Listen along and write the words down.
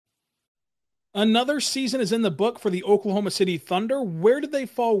Another season is in the book for the Oklahoma City Thunder. Where did they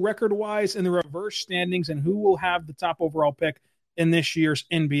fall record-wise in the reverse standings, and who will have the top overall pick in this year's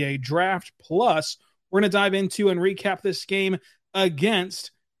NBA draft? Plus, we're going to dive into and recap this game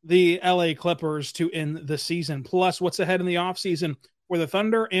against the LA Clippers to end the season. Plus, what's ahead in the offseason for the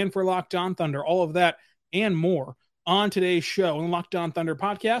Thunder and for Locked On Thunder. All of that and more on today's show on the Locked On Thunder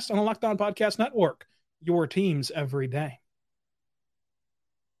podcast on the Locked On Podcast Network. Your teams every day.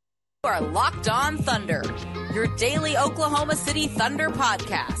 You are Locked On Thunder, your daily Oklahoma City Thunder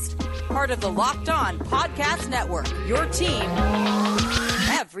podcast. Part of the Locked On Podcast Network, your team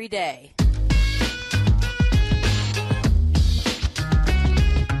every day.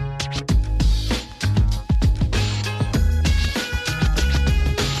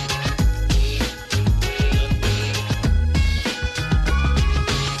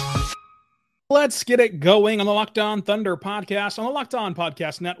 Let's get it going on the Locked On Thunder podcast on the Locked On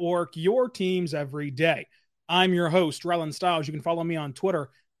Podcast Network, your teams every day. I'm your host, Rylan Stiles. You can follow me on Twitter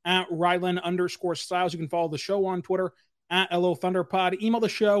at Rylan_Stiles. You can follow the show on Twitter at LOThunderPod. Email the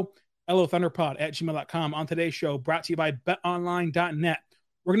show, LOThunderPod@gmail.com. On today's show, brought to you by betonline.net.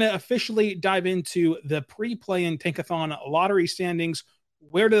 We're going to officially dive into the pre-play-in Tankathon lottery standings.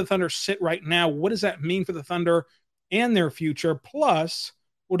 Where do the Thunder sit right now? What does that mean for the Thunder and their future? Plus,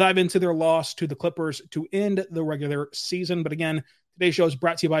 we'll dive into their loss to the Clippers to end the regular season. But again, today's show is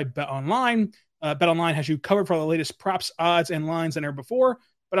brought to you by BetOnline. BetOnline has you covered for all the latest props, odds, and lines than ever before.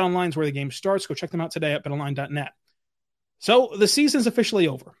 BetOnline is where the game starts. Go check them out today at betonline.net. So the season's officially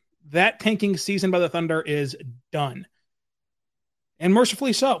over. That tanking season by the Thunder is done. And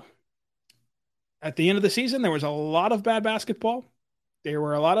mercifully so. At the end of the season, there was a lot of bad basketball. There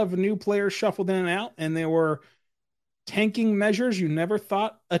were a lot of new players shuffled in and out, and there were tanking measures you never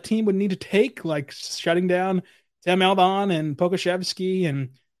thought a team would need to take, like shutting down Tim Eldon and Pokashevsky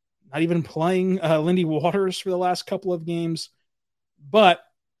and not even playing Lindy Waters for the last couple of games. But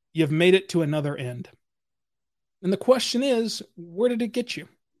you've made it to another end. And the question is, where did it get you?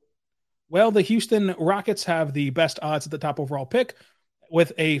 Well, the Houston Rockets have the best odds at the top overall pick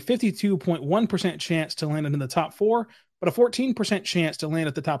with a 52.1% chance to land in the top four, but a 14% chance to land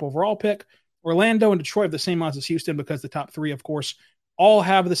at the top overall pick. Orlando and Detroit have the same odds as Houston because the top three, of course, all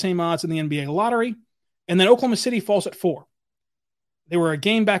have the same odds in the NBA lottery. And then Oklahoma City falls at 4. They were a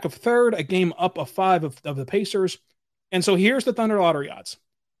game back of third, a game up of 5 of the Pacers. And so here's the Thunder lottery odds.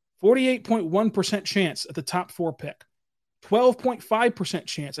 48.1% chance at the top 4 pick. 12.5%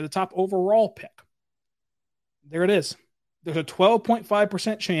 chance at the top overall pick. There it is. There's a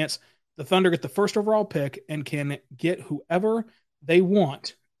 12.5% chance the Thunder get the first overall pick and can get whoever they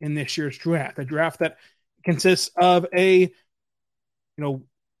want in this year's draft. A draft that consists of a,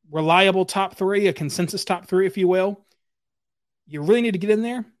 reliable top 3, a consensus top 3, if you will. You really need to get in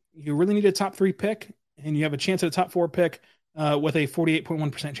there. You really need a top 3 pick, and you have a chance at a top 4 pick with a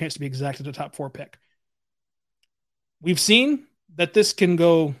 48.1% chance to be exact at the top 4 pick. We've seen that this can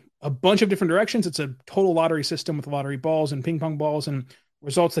go a bunch of different directions. It's a total lottery system with lottery balls and ping pong balls and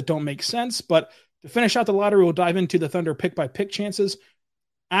results that don't make sense. But to finish out the lottery, we'll dive into the Thunder pick-by-pick chances.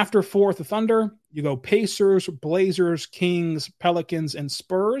 After 4th, the Thunder, you go Pacers, Blazers, Kings, Pelicans, and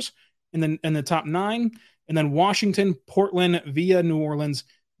Spurs in the top 9. And then Washington, Portland, via New Orleans,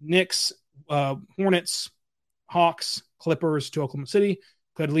 Knicks, Hornets, Hawks, Clippers to Oklahoma City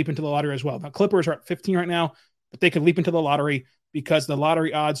could leap into the lottery as well. Now, Clippers are at 15 right now, but they could leap into the lottery because the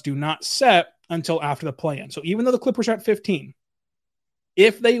lottery odds do not set until after the play-in. So even though the Clippers are at 15,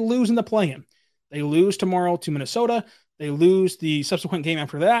 if they lose in the play-in, they lose tomorrow to Minnesota, they lose the subsequent game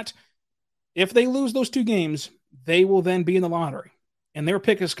after that. If they lose those 2 games, they will then be in the lottery. And their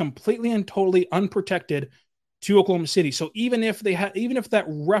pick is completely and totally unprotected to Oklahoma City. So even if that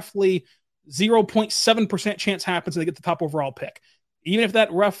roughly 0.7% chance happens and they get the top overall pick, even if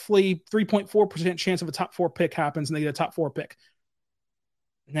that roughly 3.4% chance of a top 4 pick happens and they get a top 4 pick,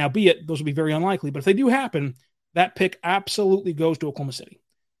 now be it, those will be very unlikely. But if they do happen, that pick absolutely goes to Oklahoma City.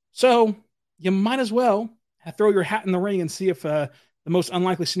 So you might as well throw your hat in the ring and see if the most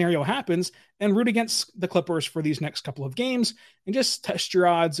unlikely scenario happens and root against the Clippers for these next couple of games and just test your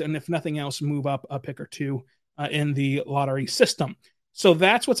odds. And if nothing else, move up a pick or 2 in the lottery system. So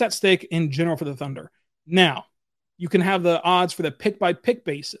that's what's at stake in general for the Thunder. Now, you can have the odds for the pick-by-pick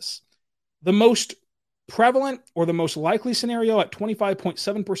basis. The most prevalent or the most likely scenario at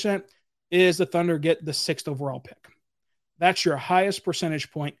 25.7% is the Thunder get the 6th overall pick. That's your highest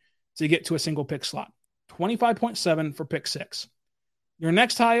percentage point to get to a single pick slot. 25.7 for pick 6. Your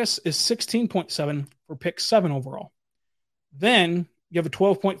next highest is 16.7 for pick 7 overall. Then you have a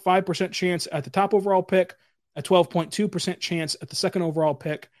 12.5% chance at the top overall pick, a 12.2% chance at the second overall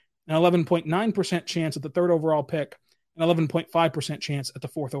pick, an 11.9% chance at the third overall pick, an 11.5% chance at the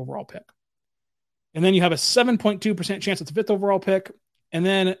fourth overall pick. And then you have a 7.2% chance at the fifth overall pick. And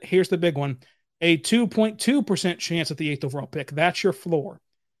then here's the big one, a 2.2% chance at the eighth overall pick. That's your floor.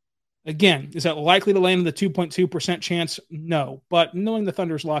 Again, is that likely to land in the 2.2% chance? No. But knowing the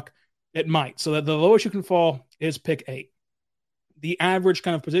Thunder's luck, it might. So that the lowest you can fall is pick 8. The average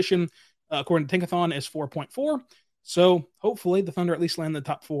kind of position, according to Tankathon, is 4.4. So hopefully the Thunder at least land in the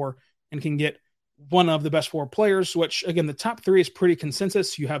top 4 and can get one of the best 4 players, which, again, the top 3 is pretty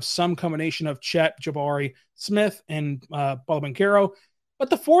consensus. You have some combination of Chet, Jabari, Smith, and Paolo Banchero.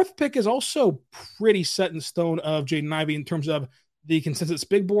 But the fourth pick is also pretty set in stone of Jaden Ivey in terms of the consensus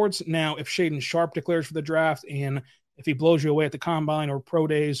big boards. Now, if Shaedon Sharpe declares for the draft and if he blows you away at the combine or pro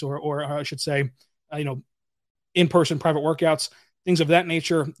days or I should say, in-person private workouts, things of that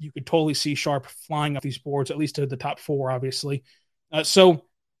nature, you could totally see Sharpe flying up these boards, at least to the top 4, obviously. So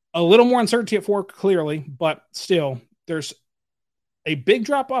a little more uncertainty at 4, clearly, but still, there's a big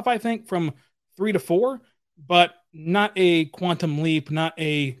drop-off, I think, from 3 to 4, but not a quantum leap, not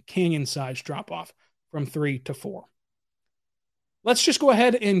a canyon-sized drop-off from 3 to 4. Let's just go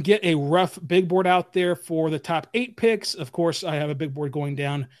ahead and get a rough big board out there for the top 8 picks. Of course, I have a big board going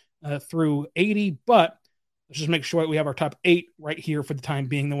down through 80, but let's just make sure that we have our top 8 right here for the time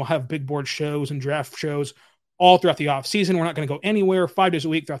being. Then we'll have big board shows and draft shows all throughout the off season. We're not going to go anywhere 5 days a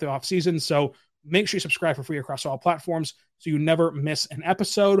week throughout the off season. So make sure you subscribe for free across all platforms so you never miss an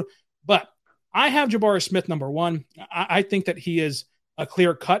episode. But I have Jabari Smith number 1. I think that he is a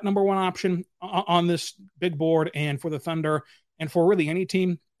clear cut number 1 option on this big board and for the Thunder and for really any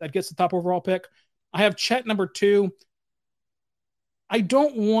team that gets the top overall pick. I have Chet number 2. I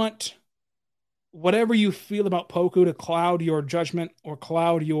don't want whatever you feel about Poku to cloud your judgment or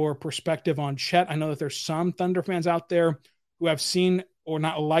cloud your perspective on Chet. I know that there's some Thunder fans out there who have seen or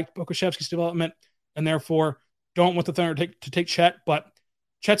not liked Pokusevski's development and therefore don't want the Thunder to take Chet, but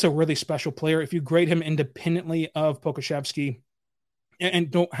Chet's a really special player. If you grade him independently of Pokusevski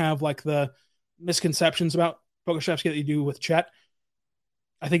and don't have like the misconceptions about Pokusevski that you do with Chet,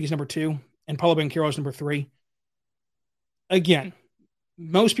 I think he's number 2, and Paolo Banchero is number 3. Again,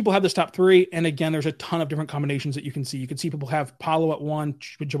 most people have this top 3, and again, there's a ton of different combinations that you can see. You can see people have Paolo at 1,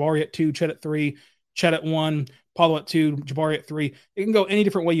 Jabari at 2, Chet at 3, Chet at 1, Paolo at 2, Jabari at 3. It can go any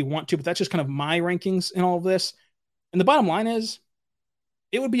different way you want to, but that's just kind of my rankings in all of this. And the bottom line is,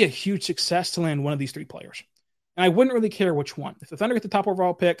 it would be a huge success to land one of these 3 players. And I wouldn't really care which one. If the Thunder get the top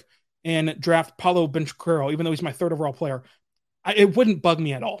overall pick and draft Paolo Banchero, even though he's my 3rd overall player, it wouldn't bug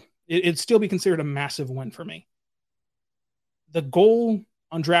me at all. It'd still be considered a massive win for me. The goal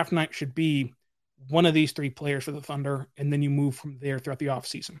on draft night should be one of these 3 players for the Thunder, and then you move from there throughout the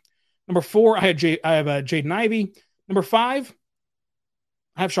offseason. Number 4, I have Jaden Ivey. Number 5,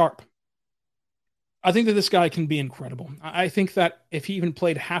 I have Sharpe. I think that this guy can be incredible. I think that if he even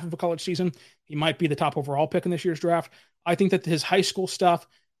played half of a college season, he might be the top overall pick in this year's draft. I think that his high school stuff,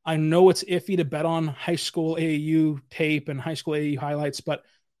 I know it's iffy to bet on high school AAU tape and high school AAU highlights, but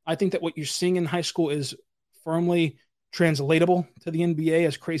I think that what you're seeing in high school is firmly translatable to the NBA,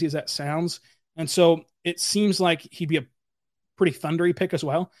 as crazy as that sounds. And so it seems like he'd be a pretty Thundery pick as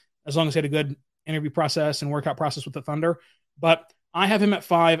well, as long as he had a good interview process and workout process with the Thunder. But I have him at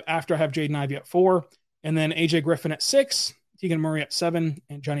 5 after I have Jaden Ivey at 4, and then AJ Griffin at 6, Keegan Murray at 7,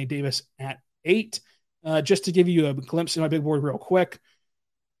 and Johnny Davis at 8. Just to give you a glimpse in my big board real quick,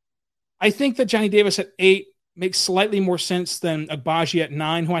 I think that Johnny Davis at 8 makes slightly more sense than Agbaji at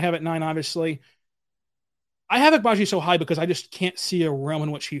 9, who I have at 9, obviously. I have Agbaji so high because I just can't see a realm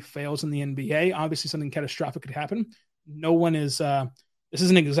in which he fails in the NBA. Obviously, something catastrophic could happen. No one is this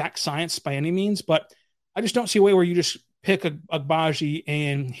isn't exact science by any means, but I just don't see a way where you just pick Agbaji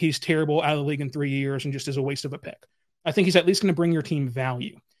and he's terrible out of the league in 3 years and just is a waste of a pick. I think he's at least going to bring your team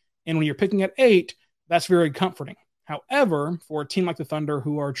value. And when you're picking at 8, that's very comforting. However, for a team like the Thunder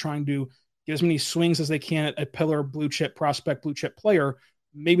who are trying to get as many swings as they can at a pillar blue chip prospect, blue chip player,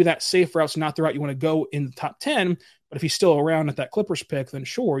 maybe that safe route's not the route you want to go in the top 10, but if he's still around at that Clippers pick, then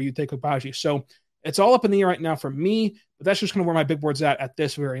sure, you take Agbaji. So it's all up in the air right now for me, but that's just kind of where my big board's at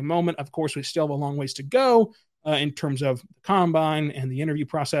this very moment. Of course, we still have a long ways to go in terms of the combine and the interview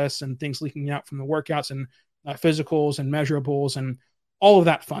process and things leaking out from the workouts and physicals and measurables and all of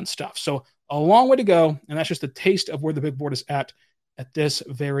that fun stuff. So a long way to go, and that's just a taste of where the big board is at this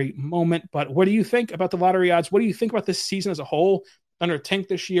very moment. But what do you think about the lottery odds? What do you think about this season as a whole? Thunder tank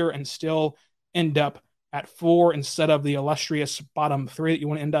this year and still end up at 4 instead of the illustrious bottom 3 that you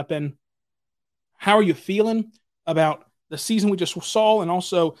want to end up in. How are you feeling about the season we just saw and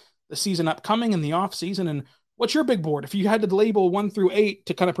also the season upcoming in the off season? And What's your big board? If you had to label 1 through 8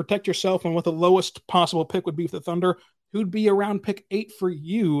 to kind of protect yourself on what the lowest possible pick would be for the Thunder, who'd be around pick 8 for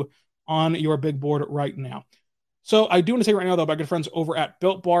you on your big board right now? So I do want to say right now, though, my good friends over at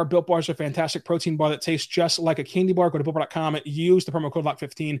Built Bar. Built Bar is a fantastic protein bar that tastes just like a candy bar. Go to BuiltBar.com, use the promo code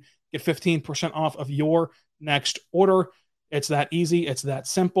LOCK15, get 15% off of your next order. It's that easy. It's that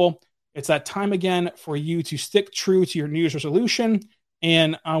simple. It's that time again for you to stick true to your New Year's resolution.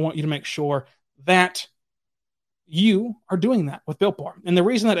 And I want you to make sure that you are doing that with Built Bar. And the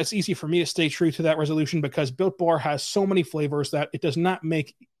reason that it's easy for me to stay true to that resolution, because Built Bar has so many flavors that it does not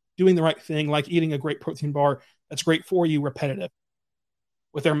make doing the right thing, like eating a great protein bar that's great for you, repetitive.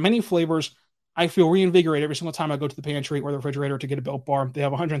 With their many flavors, I feel reinvigorated every single time I go to the pantry or the refrigerator to get a Built Bar. They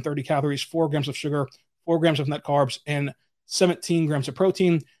have 130 calories, 4 grams of sugar, 4 grams of net carbs, and 17 grams of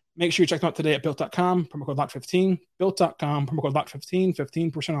protein. Make sure you check them out today at Built.com, promo code LOCK15, Built.com, promo code LOCK15,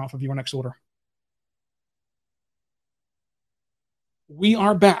 15% off of your next order. We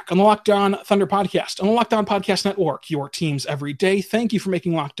are back on the Locked On Thunder podcast, on the Locked On Podcast Network, your teams every day. Thank you for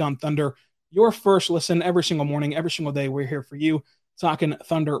making Locked On Thunder your first listen every single morning, every single day. We're here for you, talking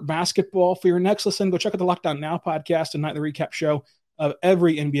Thunder basketball. For your next listen, go check out the Locked On Now podcast, a nightly recap show of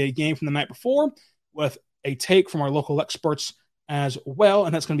every NBA game from the night before, with a take from our local experts as well.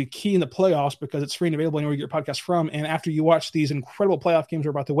 And that's going to be key in the playoffs because it's free and available anywhere you get your podcast from. And after you watch these incredible playoff games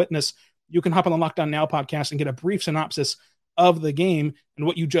we're about to witness, you can hop on the Locked On Now podcast and get a brief synopsis of the game and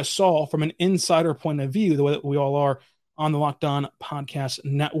what you just saw from an insider point of view, the way that we all are on the Locked On Podcast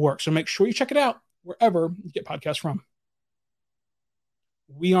Network. So make sure you check it out wherever you get podcasts from.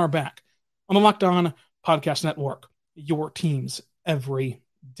 We are back on the Locked On Podcast Network, your teams every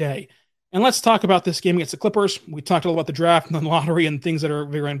day. And let's talk about this game against the Clippers. We talked a little about the draft and the lottery and things that are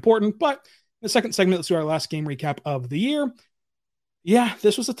very important, but in the second segment, let's do our last game recap of the year. Yeah,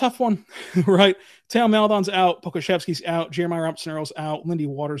 this was a tough one, right? Theo Maledon's out, Pokusevski's out, Jeremiah Robinson-Earl's out, Lindy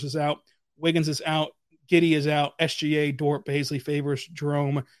Waters is out, Wiggins is out, Giddey is out, SGA, Dort, Baisley, Favors,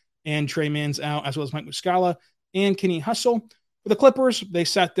 Jerome, and Trey Mann's out, as well as Mike Muscala and Kenny Hustle. For the Clippers, they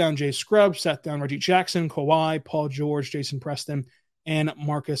sat down Jay Scrubb, sat down Reggie Jackson, Kawhi, Paul George, Jason Preston, and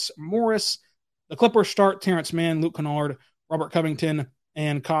Marcus Morris. The Clippers start Terrence Mann, Luke Kennard, Robert Covington,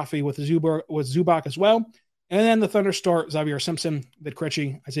 and Coffey with Zubac as well. And then the Thunder start Xavier Simpson, Vid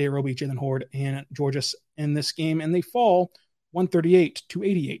Krejci, Isaiah Roby, Jalen Horde, and Georges in this game, and they fall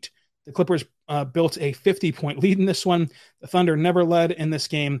 138-88. The Clippers built a 50-point lead in this one. The Thunder never led in this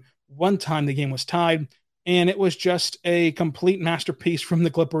game. One time the game was tied, and it was just a complete masterpiece from the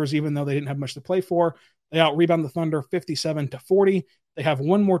Clippers, even though they didn't have much to play for. They out-rebound the Thunder 57-40. They have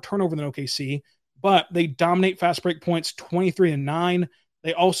one more turnover than OKC, but they dominate fast break points 23-9.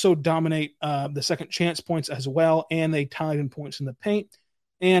 They also dominate the second chance points as well, and they tied in points in the paint,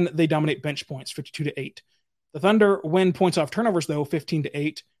 and they dominate bench points 52-8. The Thunder win points off turnovers, though,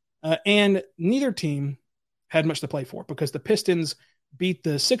 15-8, and neither team had much to play for because the Pistons beat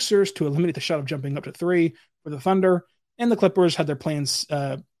the Sixers to eliminate the shot of jumping up to 3 for the Thunder, and the Clippers had their plans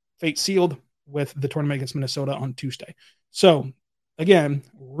fate sealed with the tournament against Minnesota on Tuesday. So, again,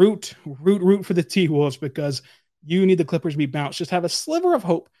 root for the T-Wolves because you need the Clippers to be bounced. Just have a sliver of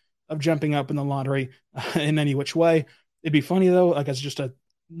hope of jumping up in the lottery in any which way. It'd be funny, though, like as just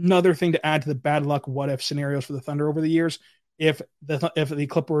another thing to add to the bad luck what-if scenarios for the Thunder over the years. If the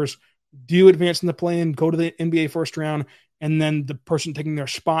Clippers do advance in the play-in, go to the NBA first round, and then the person taking their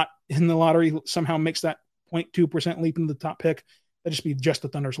spot in the lottery somehow makes that 0.2% leap into the top pick, that'd just be just the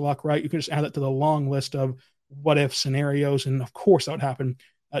Thunder's luck, right? You can just add that to the long list of what-if scenarios, and of course that would happen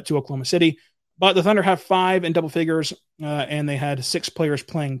to Oklahoma City. But the Thunder have 5 in double figures, and they had 6 players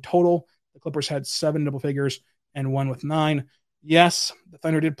playing total. The Clippers had 7 double figures and 1 with 9. Yes, the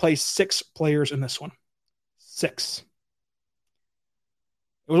Thunder did play 6 players in this one. 6.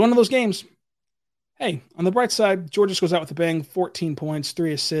 It was one of those games. Hey, on the bright side, Georges goes out with a bang, 14 points,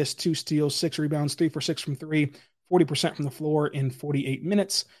 3 assists, 2 steals, 6 rebounds, 3 for 6 from 3, 40% from the floor in 48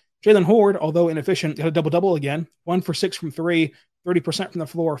 minutes. Jalen Horde, although inefficient, got a double-double again, 1 for 6 from 3, 30% from the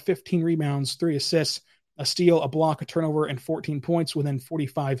floor, 15 rebounds, 3 assists, a steal, a block, a turnover, and 14 points within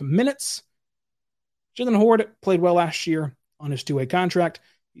 45 minutes. Jalen Horde played well last year on his 2-way contract.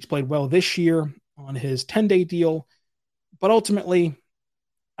 He's played well this year on his 10-day deal. But ultimately,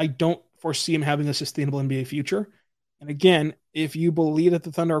 I don't foresee him having a sustainable NBA future. And again, if you believe that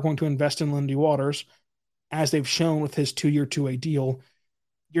the Thunder are going to invest in Lindy Waters, as they've shown with his 2-year 2-way deal,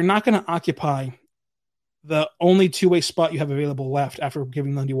 you're not going to occupy the only 2-way spot you have available left after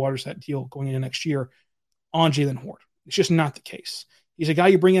giving Lindy Waters that deal going into next year on Jalen Horde. It's just not the case. He's a guy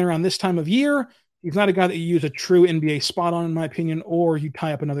you bring in around this time of year. He's not a guy that you use a true NBA spot on, in my opinion, or you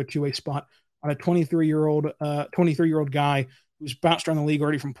tie up another 2-way spot on a 23-year-old guy who's bounced around the league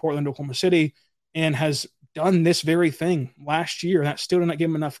already from Portland to Oklahoma City and has done this very thing last year. That still did not give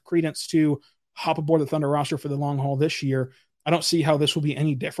him enough credence to hop aboard the Thunder roster for the long haul this year. I don't see how this will be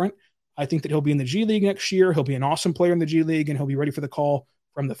any different. I think that he'll be in the G League next year. He'll be an awesome player in the G League, and he'll be ready for the call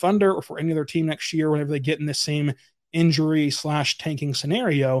from the Thunder or for any other team next year whenever they get in this same injury/tanking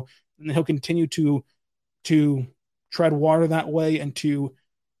scenario. And then he'll continue to tread water that way and to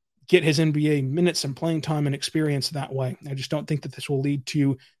get his NBA minutes and playing time and experience that way. I just don't think that this will lead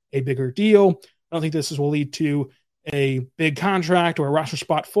to a bigger deal. I don't think this will lead to a big contract or a roster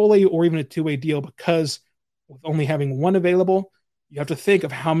spot fully or even a two-way deal, because with only having one available, you have to think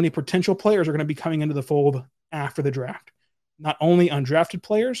of how many potential players are going to be coming into the fold after the draft. Not only undrafted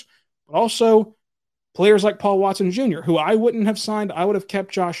players, but also players like Paul Watson Jr., who I wouldn't have signed. I would have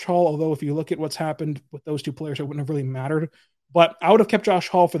kept Josh Hall, although if you look at what's happened with those two players, it wouldn't have really mattered. But I would have kept Josh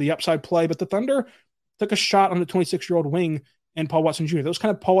Hall for the upside play. But the Thunder took a shot on the 26-year-old wing and Paul Watson Jr. Those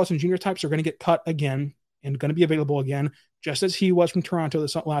kind of Paul Watson Jr. types are going to get cut again and going to be available again, just as he was from Toronto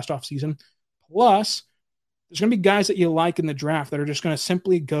this last offseason. Plus, there's going to be guys that you like in the draft that are just going to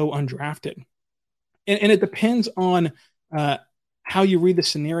simply go undrafted. And it depends on how you read the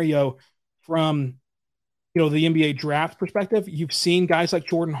scenario from the NBA draft perspective. You've seen guys like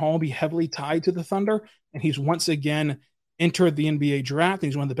Jordan Hall be heavily tied to the Thunder, and he's once again entered the NBA draft.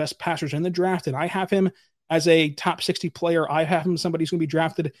 He's one of the best passers in the draft, and I have him as a top 60 player. I have him somebody who's going to be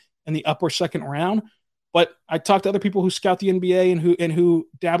drafted in the upper second round. But I talked to other people who scout the NBA and who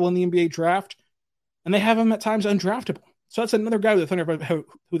dabble in the NBA draft, and they have him at times undraftable. So that's another guy who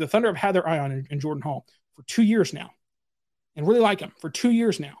the Thunder have had their eye on in Jordan Hall for 2 years now, and really like him for 2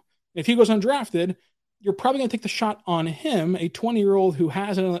 years now. If he goes undrafted, you're probably going to take the shot on him, a 20-year-old who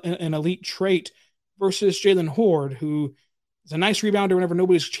has an elite trait, versus Jalen Horde, who is a nice rebounder whenever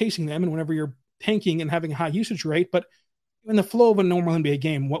nobody's chasing them and whenever you're tanking and having a high usage rate. But in the flow of a normal NBA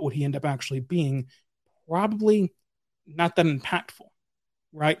game, what would he end up actually being? Probably not that impactful,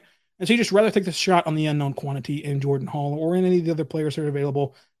 right? And so you just rather take the shot on the unknown quantity in Jordan Hall or in any of the other players that are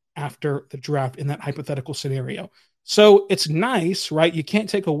available after the draft in that hypothetical scenario. So it's nice, right? You can't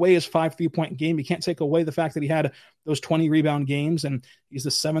take away his 5 3-point game. You can't take away the fact that he had those 20 rebound games and he's the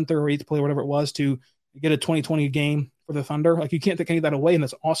 7th or 8th player, whatever it was, to get a 2020 game for the Thunder. Like, you can't take any of that away, and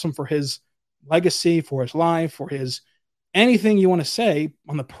that's awesome for his legacy, for his life, for his anything you want to say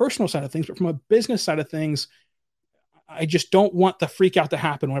on the personal side of things. But from a business side of things, I just don't want the freak out to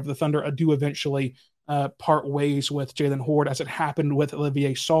happen whenever the Thunder do eventually part ways with Jalen Horde, as it happened with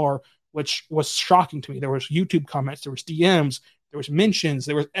Olivier Sarr, which was shocking to me. There was YouTube comments, there was DMs, there was mentions,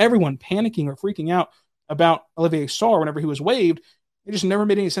 there was everyone panicking or freaking out about Olivier Sarr whenever he was waived. It just never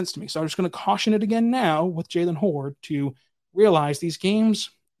made any sense to me. So I'm just going to caution it again now with Jalen Horde to realize these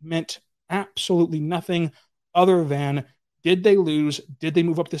games meant absolutely nothing other than, did they lose? Did they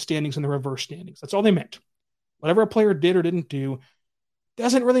move up the standings in the reverse standings? That's all they meant. Whatever a player did or didn't do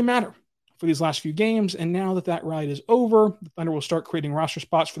doesn't really matter for these last few games. And now that ride is over, the Thunder will start creating roster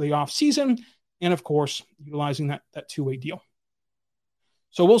spots for the offseason and, of course, utilizing that two-way deal.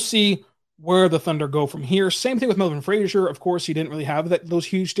 So we'll see where the Thunder go from here. Same thing with Melvin Frazier. Of course, he didn't really have those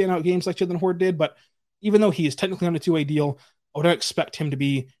huge standout games like Jalen Horde did, but even though he is technically on a two-way deal, I would expect him to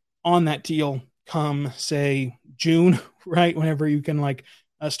be on that deal come, say, June, right? Whenever you can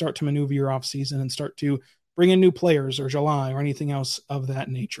start to maneuver your offseason and start to bring in new players, or July or anything else of that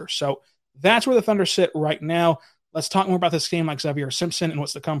nature. So that's where the Thunder sit right now. Let's talk more about this game like Xavier Simpson and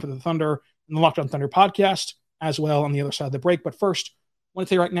what's to come for the Thunder in the Locked On Thunder podcast as well on the other side of the break. But first, I want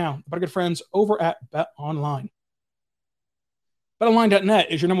to tell you right now about our good friends over at Bet Online.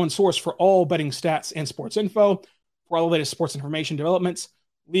 BetOnline.net is your number one source for all betting stats and sports info, for all the latest sports information developments,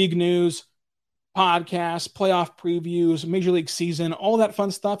 league news, podcasts, playoff previews, Major League season, all that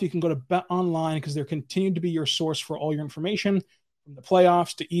fun stuff. You can go to Bet Online because they're continuing to be your source for all your information, from the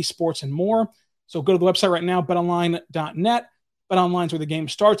playoffs to esports and more. So go to the website right now, betonline.net. BetOnline is where the game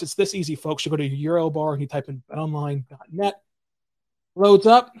starts. It's this easy, folks. You go to your Euro bar and you type in betonline.net. Loads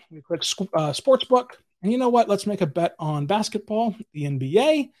up. You click Sportsbook. And you know what? Let's make a bet on basketball, the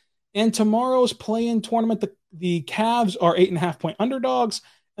NBA. And tomorrow's play-in tournament, the Cavs are 8.5-point underdogs,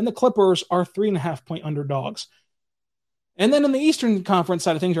 and the Clippers are 3.5-point underdogs. And then in the Eastern Conference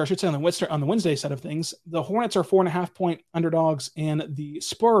side of things, or I should say on the Wednesday side of things, the Hornets are 4.5-point underdogs, and the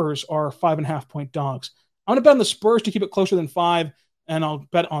Spurs are 5.5-point dogs. I'm going to bet on the Spurs to keep it closer than 5, and I'll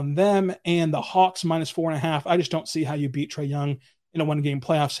bet on them and the Hawks minus 4.5. I just don't see how you beat Trae Young in a one-game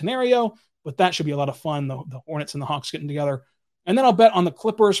playoff scenario, but that should be a lot of fun, the Hornets and the Hawks getting together And then I'll bet on the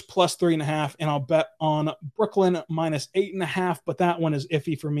Clippers plus 3.5, and I'll bet on Brooklyn minus 8.5. But that one is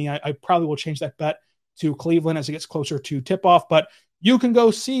iffy for me. I probably will change that bet to Cleveland as it gets closer to tip-off. But you can go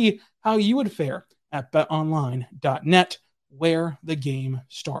see how you would fare at betonline.net, where the game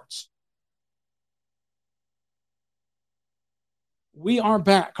starts. We are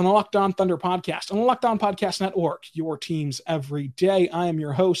back on the Locked On Thunder podcast on the Locked On Podcast Network, your teams every day. I am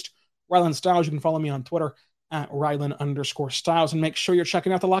your host, Rylan Stiles. You can follow me on Twitter at Rylan_Stiles, and make sure you're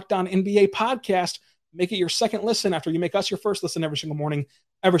checking out the Locked On NBA podcast. Make it your second listen after you make us your first listen every single morning,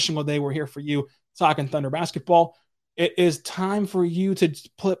 every single day. We're here for you talking Thunder basketball. It is time for you to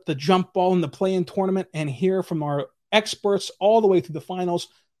flip the jump ball in the play-in tournament and hear from our experts all the way through the finals.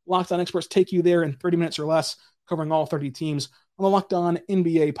 Locked On experts take you there in 30 minutes or less, covering all 30 teams on the Locked On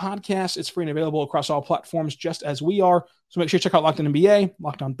NBA podcast. It's free and available across all platforms, just as we are. So make sure you check out Locked On NBA,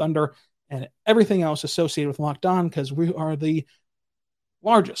 Locked On Thunder, and everything else associated with Locked On, because we are the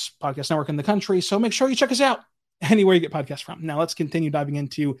largest podcast network in the country. So make sure you check us out anywhere you get podcasts from. Now let's continue diving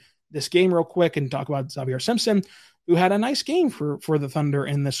into this game real quick and talk about Xavier Simpson, who had a nice game for the Thunder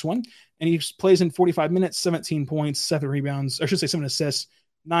in this one. And he plays in 45 minutes, 17 points, 7 rebounds, or I should say 7 assists,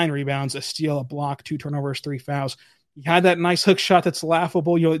 9 rebounds, a steal, a block, 2 turnovers, 3 fouls. He had that nice hook shot that's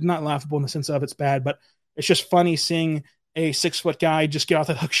laughable. Not laughable in the sense of it's bad, but it's just funny seeing a 6-foot guy just get off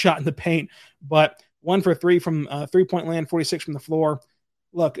that hook shot in the paint. But 1 for 3 from three-point land, 46 from the floor.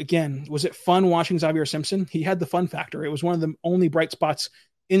 Look, again, was it fun watching Xavier Simpson? He had the fun factor. It was one of the only bright spots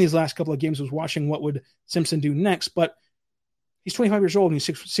in these last couple of games, was watching what would Simpson do next. But he's 25 years old and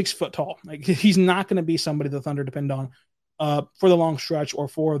he's 6 foot tall. Like, he's not going to be somebody the Thunder depend on for the long stretch or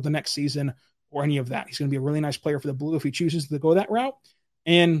for the next season or any of that. He's going to be a really nice player for the Blue if he chooses to go that route.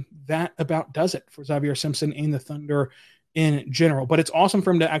 And that about does it for Xavier Simpson and the Thunder in general. But it's awesome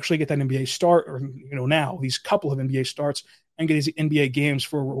for him to actually get that NBA start, or now these couple of NBA starts, and get his NBA games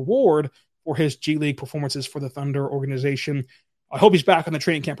for a reward for his G League performances for the Thunder organization. I hope he's back on the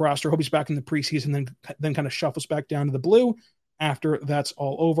training camp roster. I hope he's back in the preseason, then kind of shuffles back down to the Blue after that's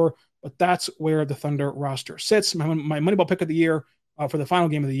all over. But that's where the Thunder roster sits. My Moneyball pick of the year for the final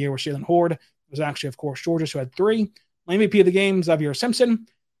game of the year was Jalen Horde. It was actually, of course, Georges, who had 3. My MVP of the game, Xavier Simpson.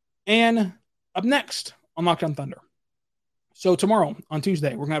 And up next on Locked On Thunder. So tomorrow, on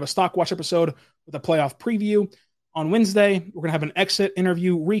Tuesday, we're going to have a Stock Watch episode with a playoff preview. On Wednesday, we're going to have an exit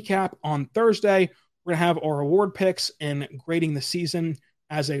interview recap. On Thursday, we're going to have our award picks and grading the season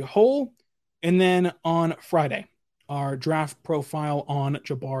as a whole. And then on Friday, our draft profile on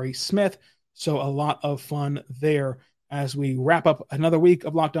Jabari Smith. So a lot of fun there as we wrap up another week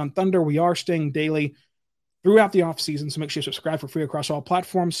of Locked On Thunder. We are staying daily throughout the offseason, so make sure you subscribe for free across all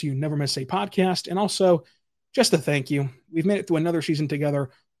platforms so you never miss a podcast. And also, just a thank you. We've made it through another season together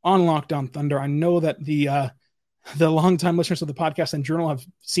on Locked On Thunder. I know that the longtime listeners of the podcast in general have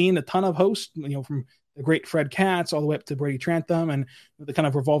seen a ton of hosts, from the great Fred Katz all the way up to Brady Trantham and the kind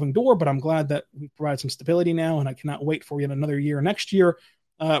of revolving door, but I'm glad that we provide some stability now, and I cannot wait for yet another year next year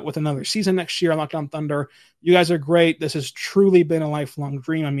with another season next year on Locked On Thunder. You guys are great. This has truly been a lifelong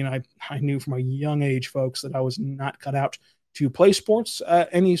dream. I mean, I knew from a young age, folks, that I was not cut out to play sports at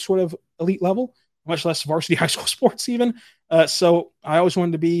any sort of elite level, much less varsity high school sports even. So I always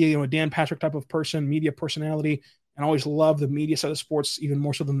wanted to be, a Dan Patrick type of person, media personality, and always loved the media side of sports even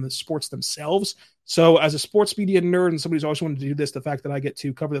more so than the sports themselves. So as a sports media nerd and somebody who's always wanted to do this, the fact that I get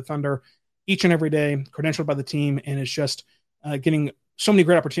to cover the Thunder each and every day, credentialed by the team, and it's just getting so many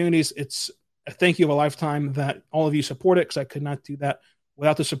great opportunities. It's a thank you of a lifetime that all of you support it, because I could not do that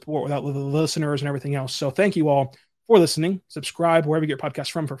without the support, without the listeners and everything else. So thank you all for listening. Subscribe wherever you get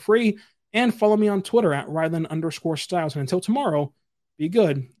podcasts from for free, and follow me on Twitter at Rylan_Stiles. And until tomorrow, be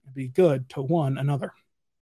good to one another.